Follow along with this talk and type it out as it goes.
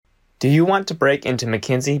Do you want to break into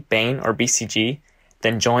McKinsey, Bain, or BCG?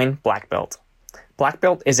 Then join Black Belt. Black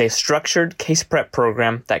Belt is a structured case prep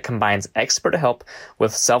program that combines expert help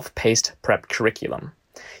with self-paced prep curriculum.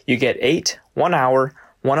 You get 8 one-hour,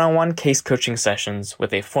 one-on-one case coaching sessions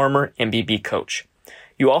with a former MBB coach.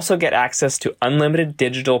 You also get access to unlimited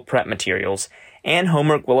digital prep materials, and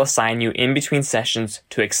homework will assign you in between sessions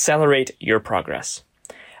to accelerate your progress.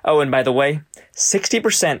 Oh, and by the way,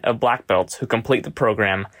 60% of Black Belts who complete the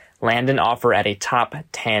program land an offer at a top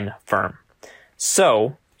 10 firm.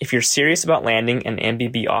 So, if you're serious about landing an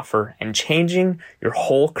MBB offer and changing your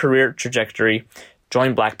whole career trajectory,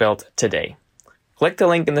 join Black Belt today. Click the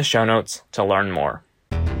link in the show notes to learn more.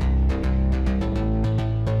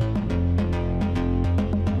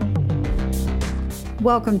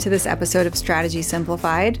 Welcome to this episode of Strategy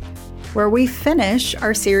Simplified, where we finish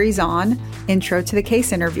our series on Intro to the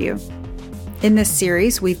Case Interview. In this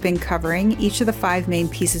series, we've been covering each of the 5 main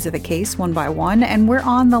pieces of the case one by one, and we're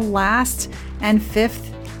on the last and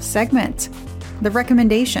 5th segment, the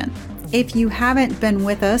recommendation. If you haven't been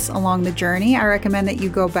with us along the journey, I recommend that you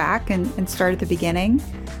go back and start at the beginning.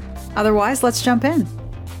 Otherwise, let's jump in.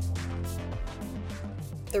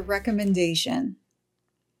 The recommendation.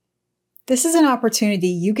 This is an opportunity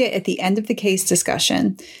you get at the end of the case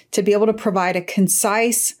discussion to be able to provide a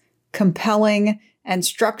concise, compelling, and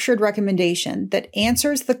structured recommendation that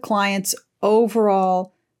answers the client's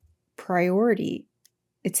overall priority.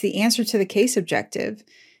 It's the answer to the case objective.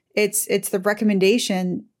 It's the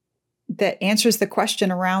recommendation that answers the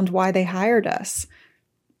question around why they hired us.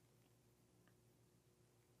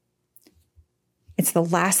 It's the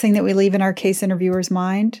last thing that we leave in our case interviewer's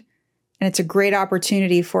mind. And it's a great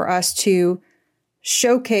opportunity for us to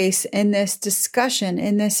showcase in this discussion,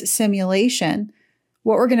 in this simulation,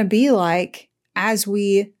 what we're going to be like as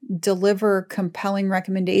we deliver compelling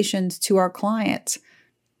recommendations to our clients,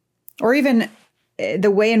 or even the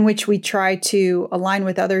way in which we try to align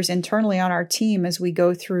with others internally on our team as we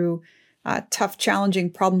go through tough, challenging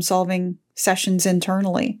problem-solving sessions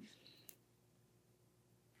internally.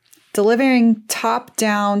 Delivering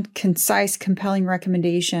top-down, concise, compelling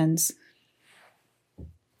recommendations.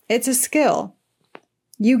 It's a skill.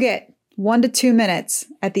 You get 1 to 2 minutes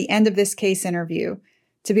at the end of this case interview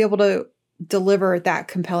to be able to deliver that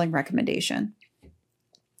compelling recommendation.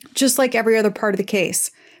 Just like every other part of the case,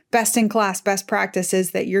 best in class, best practice is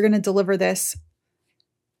that you're going to deliver this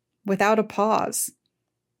without a pause.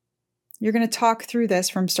 You're going to talk through this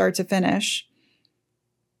from start to finish.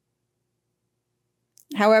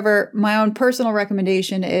 However, my own personal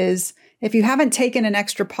recommendation is if you haven't taken an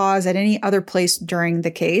extra pause at any other place during the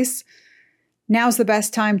case, now's the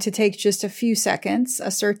best time to take just a few seconds.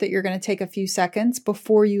 Assert that you're going to take a few seconds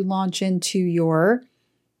before you launch into your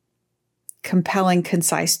compelling,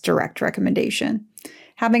 concise, direct recommendation.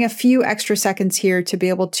 Having a few extra seconds here to be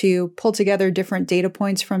able to pull together different data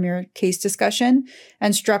points from your case discussion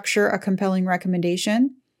and structure a compelling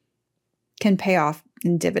recommendation can pay off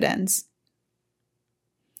in dividends.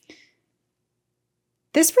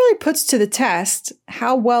 This really puts to the test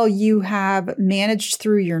how well you have managed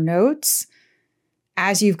through your notes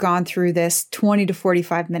as you've gone through this 20 to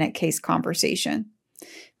 45 minute case conversation.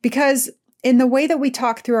 Because in the way that we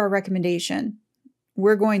talk through our recommendation,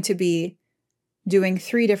 we're going to be doing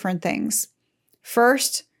 3 different things.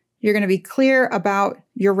 First, you're going to be clear about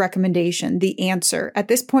your recommendation, the answer. At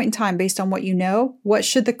this point in time, based on what you know, what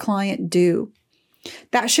should the client do?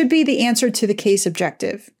 That should be the answer to the case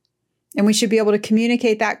objective. And we should be able to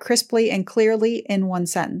communicate that crisply and clearly in 1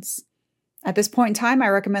 sentence. At this point in time, I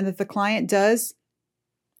recommend that the client does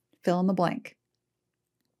fill in the blank.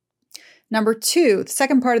 Number 2, the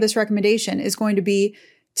second part of this recommendation is going to be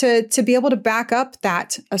to be able to back up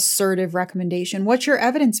that assertive recommendation. What's your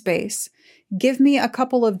evidence base? Give me a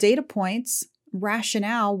couple of data points,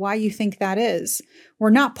 rationale, why you think that is.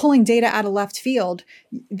 We're not pulling data out of left field.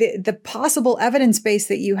 The possible evidence base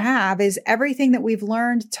that you have is everything that we've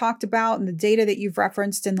learned, talked about, and the data that you've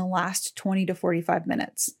referenced in the last 20 to 45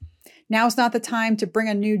 minutes. Now's not the time to bring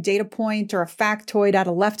a new data point or a factoid out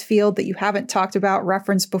of left field that you haven't talked about,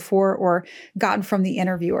 referenced before, or gotten from the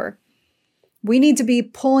interviewer. We need to be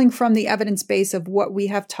pulling from the evidence base of what we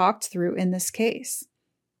have talked through in this case.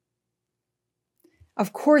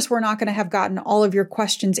 Of course, we're not going to have gotten all of your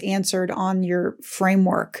questions answered on your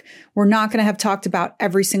framework. We're not going to have talked about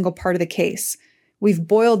every single part of the case. We've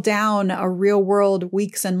boiled down a real world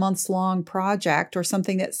weeks and months long project or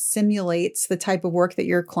something that simulates the type of work that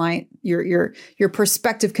your client, your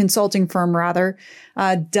prospective consulting firm rather,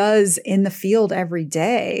 does in the field every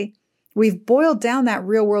day. We've boiled down that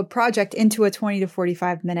real world project into a 20 to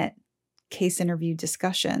 45 minute case interview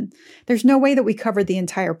discussion. There's no way that we covered the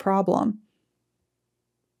entire problem.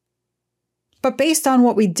 But based on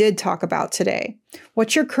what we did talk about today,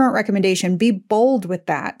 what's your current recommendation? Be bold with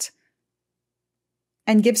that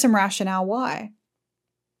and give some rationale why.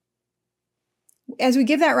 As we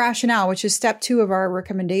give that rationale, which is step 2 of our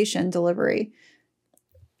recommendation delivery,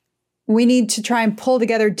 we need to try and pull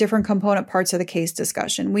together different component parts of the case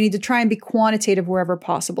discussion. We need to try and be quantitative wherever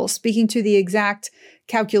possible, speaking to the exact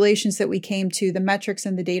calculations that we came to, the metrics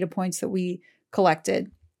and the data points that we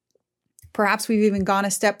collected. Perhaps we've even gone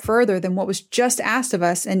a step further than what was just asked of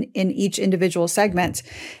us in each individual segment,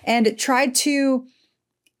 and tried to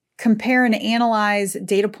compare and analyze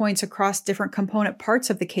data points across different component parts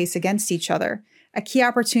of the case against each other. A key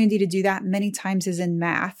opportunity to do that many times is in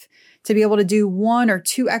math, to be able to do 1 or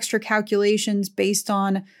 2 extra calculations based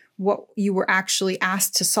on what you were actually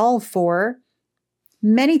asked to solve for,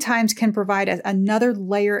 many times can provide another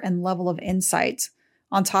layer and level of insight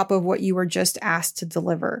on top of what you were just asked to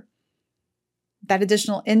deliver. That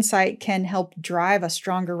additional insight can help drive a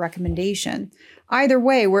stronger recommendation. Either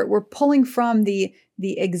way, we're pulling from the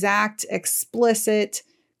exact, explicit,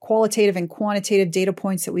 qualitative and quantitative data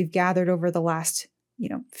points that we've gathered over the last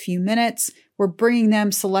few minutes. We're bringing them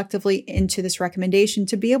selectively into this recommendation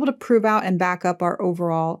to be able to prove out and back up our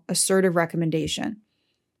overall assertive recommendation.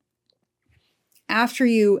 After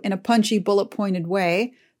you, in a punchy, bullet-pointed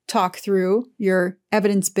way, talk through your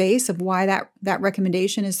evidence base of why that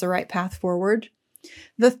recommendation is the right path forward,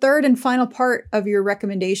 the third and final part of your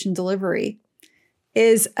recommendation delivery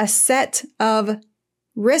is a set of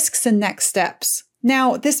risks and next steps.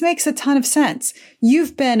 Now, this makes a ton of sense.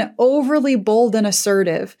 You've been overly bold and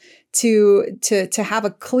assertive to have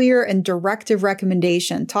a clear and directive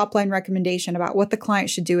recommendation, top-line recommendation about what the client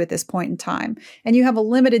should do at this point in time. And you have a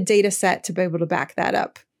limited data set to be able to back that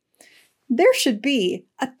up. There should be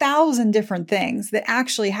 1,000 different things that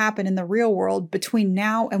actually happen in the real world between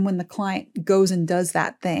now and when the client goes and does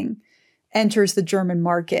that thing, enters the German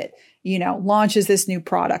market, launches this new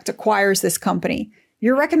product, acquires this company.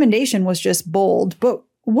 Your recommendation was just bold, but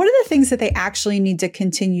what are the things that they actually need to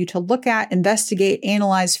continue to look at, investigate,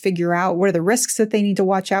 analyze, figure out? What are the risks that they need to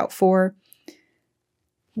watch out for?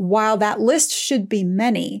 While that list should be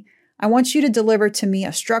many, I want you to deliver to me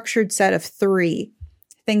a structured set of 3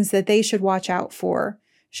 things that they should watch out for.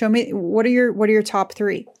 Show me, what are your top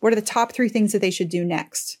 3? What are the top 3 things that they should do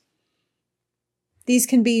next? These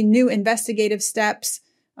can be new investigative steps.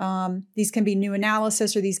 These can be new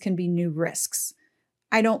analysis, or these can be new risks.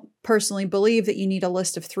 I don't personally believe that you need a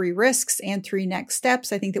list of 3 risks and 3 next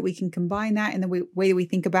steps. I think that we can combine that in the way that we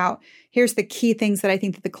think about, here's the key things that I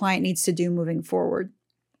think that the client needs to do moving forward.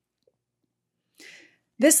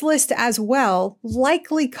 This list as well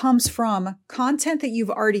likely comes from content that you've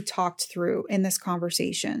already talked through in this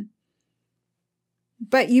conversation.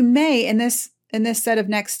 But you may, in this set of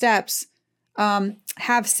next steps,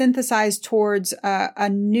 have synthesized towards a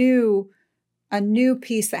new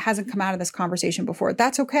piece that hasn't come out of this conversation before.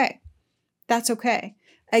 That's okay. That's okay.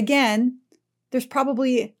 Again, there's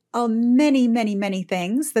probably many, many, many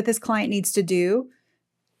things that this client needs to do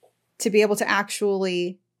to be able to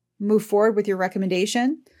actually move forward with your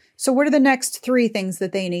recommendation. So what are the next 3 things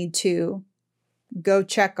that they need to go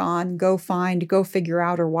check on, go find, go figure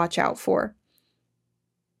out, or watch out for?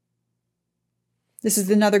 This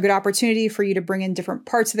is another good opportunity for you to bring in different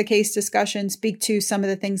parts of the case discussion, speak to some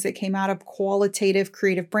of the things that came out of qualitative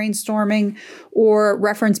creative brainstorming, or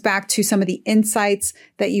reference back to some of the insights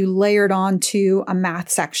that you layered onto a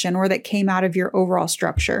math section or that came out of your overall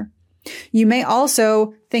structure. You may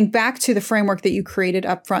also think back to the framework that you created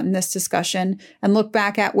up front in this discussion and look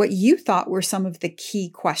back at what you thought were some of the key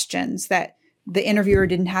questions that the interviewer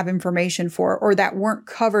didn't have information for or that weren't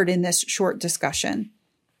covered in this short discussion.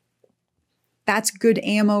 That's good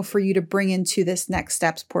ammo for you to bring into this next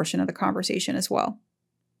steps portion of the conversation as well.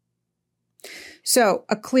 So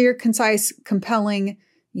a clear, concise, compelling,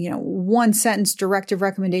 1-sentence directive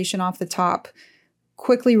recommendation off the top,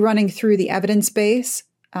 quickly running through the evidence base,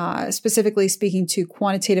 specifically speaking to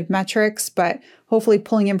quantitative metrics, but hopefully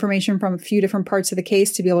pulling information from a few different parts of the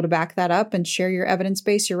case to be able to back that up and share your evidence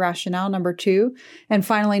base, your rationale, number 2. And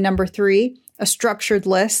finally, number 3, a structured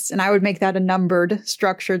list. And I would make that a numbered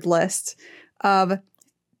structured list of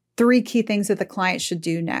 3 key things that the client should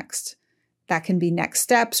do next. That can be next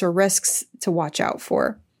steps or risks to watch out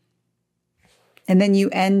for. And then you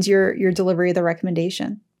end your delivery of the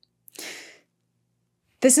recommendation.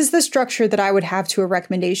 This is the structure that I would have to a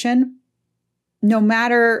recommendation, no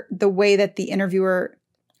matter the way that the interviewer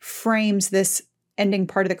frames this ending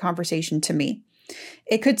part of the conversation to me.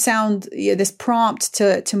 It could sound, this prompt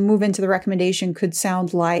to move into the recommendation could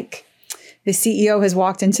sound like, The CEO has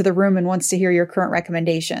walked into the room and wants to hear your current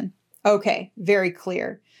recommendation. Okay, very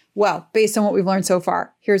clear. Well, based on what we've learned so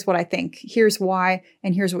far, here's what I think, here's why,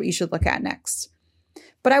 and here's what you should look at next.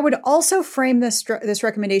 But I would also frame this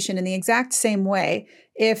recommendation in the exact same way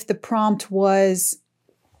if the prompt was,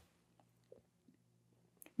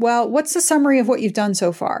 well, what's the summary of what you've done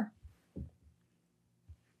so far?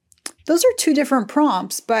 Those are two different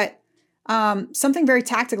prompts, but something very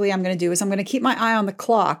tactically I'm going to do is I'm going to keep my eye on the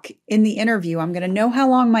clock in the interview. I'm going to know how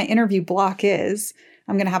long my interview block is.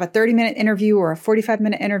 I'm going to have a 30-minute interview or a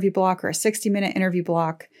 45-minute interview block or a 60-minute interview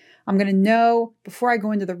block. I'm going to know before I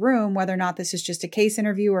go into the room whether or not this is just a case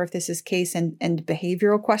interview or if this is case and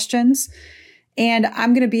behavioral questions. And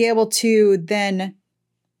I'm going to be able to then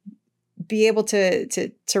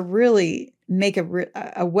to really make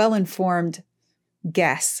a well-informed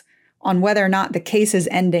guess on whether or not the case is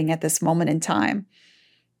ending at this moment in time.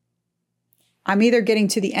 I'm either getting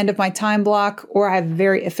to the end of my time block or I've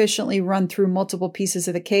very efficiently run through multiple pieces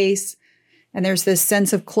of the case. And there's this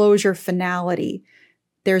sense of closure, finality.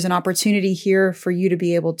 There's an opportunity here for you to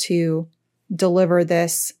be able to deliver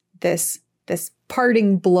this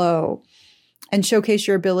parting blow and showcase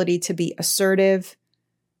your ability to be assertive,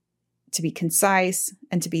 to be concise,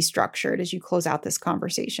 and to be structured as you close out this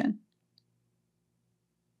conversation.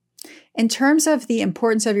 In terms of the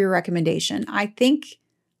importance of your recommendation, I think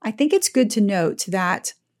it's good to note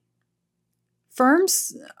that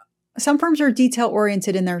some firms are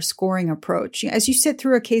detail-oriented in their scoring approach. As you sit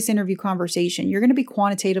through a case interview conversation, you're going to be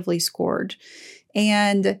quantitatively scored.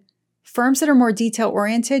 And firms that are more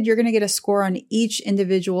detail-oriented, you're going to get a score on each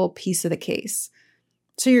individual piece of the case.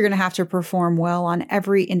 So you're going to have to perform well on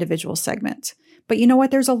every individual segment. But you know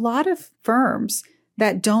what? There's a lot of firms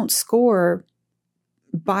that don't score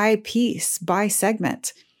by piece, by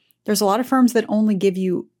segment. There's a lot of firms that only give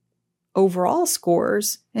you overall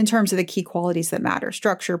scores in terms of the key qualities that matter: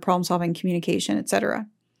 structure, problem solving, communication, etc.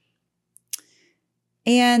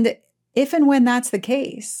 And if and when that's the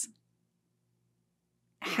case,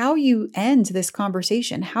 how you end this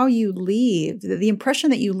conversation, how you leave, the impression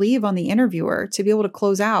that you leave on the interviewer to be able to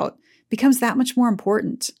close out becomes that much more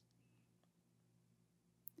important.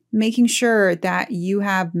 Making sure that you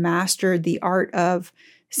have mastered the art of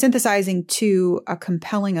synthesizing to a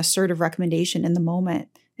compelling, assertive recommendation in the moment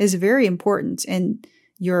is very important in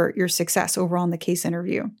your success overall in the case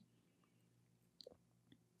interview.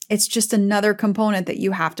 It's just another component that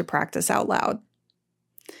you have to practice out loud.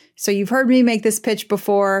 So you've heard me make this pitch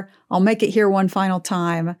before. I'll make it here one final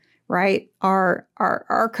time, right?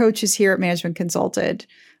 Our coaches here at Management Consulted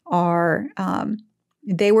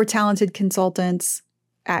they were talented consultants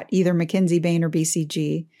at either McKinsey, Bain, or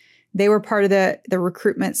BCG. They were part of the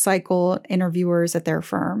recruitment cycle interviewers at their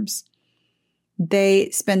firms. They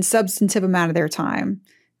spend substantive amount of their time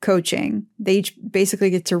coaching. They each basically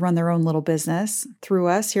get to run their own little business through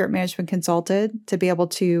us here at Management Consulted to be able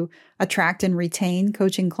to attract and retain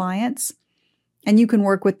coaching clients. And you can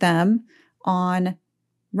work with them on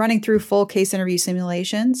running through full case interview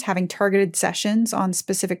simulations, having targeted sessions on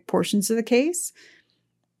specific portions of the case,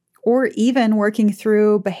 or even working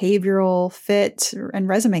through behavioral, fit, and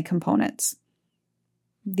resume components.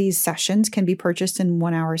 These sessions can be purchased in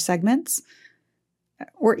 1-hour segments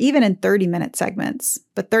or even in 30-minute segments.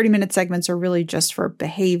 But 30-minute segments are really just for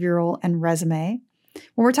behavioral and resume.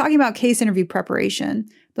 When we're talking about case interview preparation,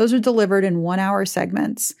 those are delivered in 1-hour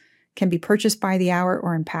segments, can be purchased by the hour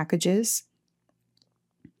or in packages.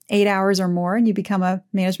 8 hours or more, and you become a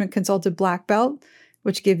Management Consulted Black Belt,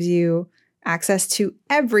 which gives you access to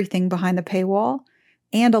everything behind the paywall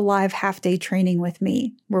and a live half-day training with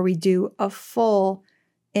me where we do a full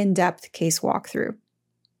in-depth case walkthrough.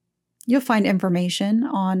 You'll find information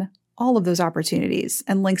on all of those opportunities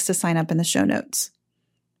and links to sign up in the show notes.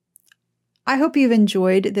 I hope you've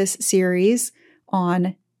enjoyed this series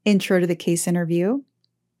on Intro to the Case Interview.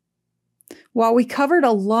 While we covered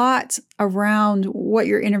a lot around what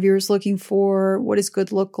your interviewer is looking for, what does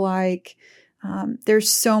good look like, there's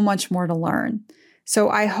so much more to learn. So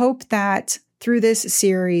I hope that through this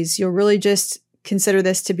series, you'll really just consider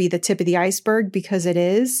this to be the tip of the iceberg, because it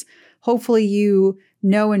is. Hopefully you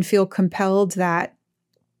know and feel compelled that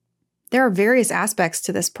there are various aspects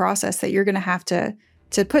to this process that you're going to have to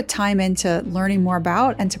put time into learning more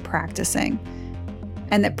about and to practicing.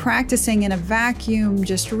 And that practicing in a vacuum,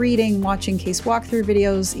 just reading, watching case walkthrough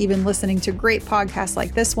videos, even listening to great podcasts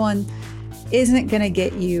like this one, isn't going to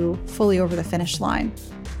get you fully over the finish line.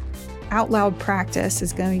 Out loud practice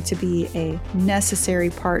is going to be a necessary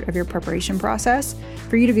part of your preparation process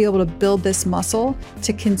for you to be able to build this muscle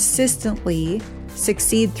to consistently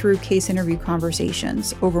succeed through case interview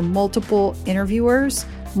conversations over multiple interviewers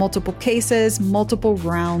multiple cases, multiple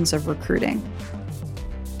rounds of recruiting.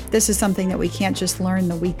 This is something that we can't just learn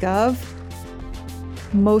the week of.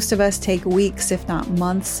 Most of us take weeks, if not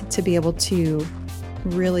months, to be able to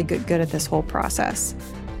really get good at this whole process.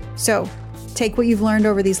 So take what you've learned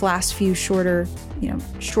over these last few shorter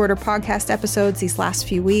podcast episodes, these last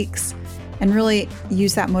few weeks, and really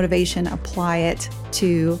use that motivation, apply it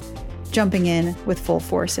to jumping in with full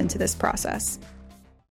force into this process.